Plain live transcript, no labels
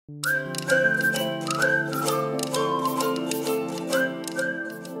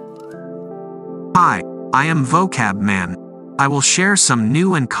Hi, I am Vocab Man. I will share some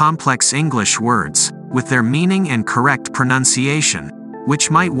new and complex English words, with their meaning and correct pronunciation, which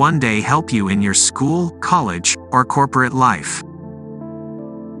might one day help you in your school, college, or corporate life.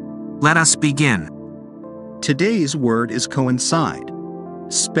 Let us begin. Today's word is coincide,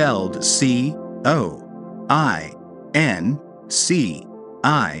 spelled C-O-I-N-C-I-D-E.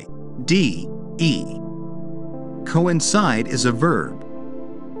 Coincide is a verb.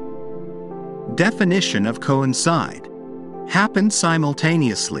 Definition of coincide: happen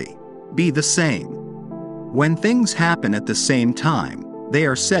simultaneously, be the same. When things happen at the same time, they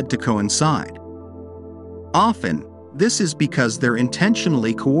are said to coincide. Often, this is because they're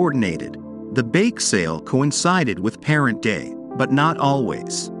intentionally coordinated. The bake sale coincided with Parent Day, but not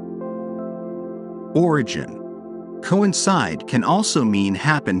always. Origin: coincide can also mean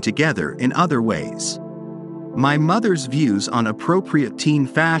happen together in other ways. My mother's views on appropriate teen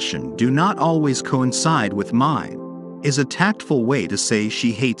fashion do not always coincide with mine, is a tactful way to say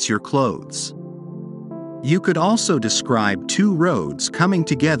she hates your clothes. You could also describe two roads coming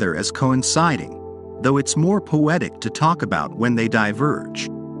together as coinciding, though it's more poetic to talk about when they diverge.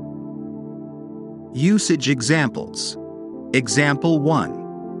 Usage examples. Example 1.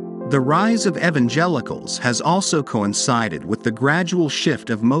 The rise of evangelicals has also coincided with the gradual shift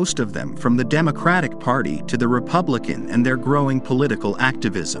of most of them from the Democratic Party to the Republican and their growing political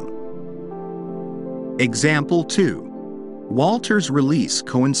activism. Example 2. Walter's release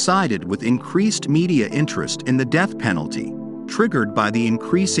coincided with increased media interest in the death penalty, triggered by the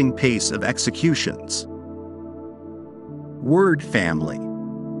increasing pace of executions. Word family: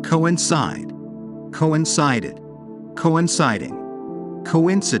 coincide, coincided, coinciding,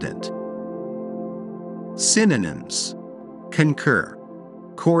 coincident. Synonyms: concur,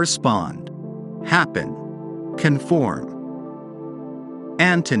 correspond, happen, conform.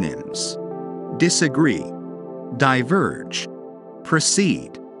 Antonyms: disagree, diverge,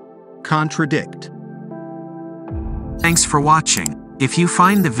 proceed, contradict. Thanks for watching. If you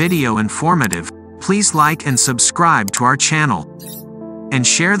find the video informative, please like and subscribe to our channel. And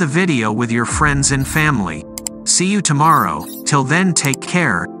share the video with your friends and family. See you tomorrow. Till then, take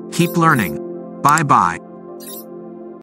care, keep learning. Bye-bye.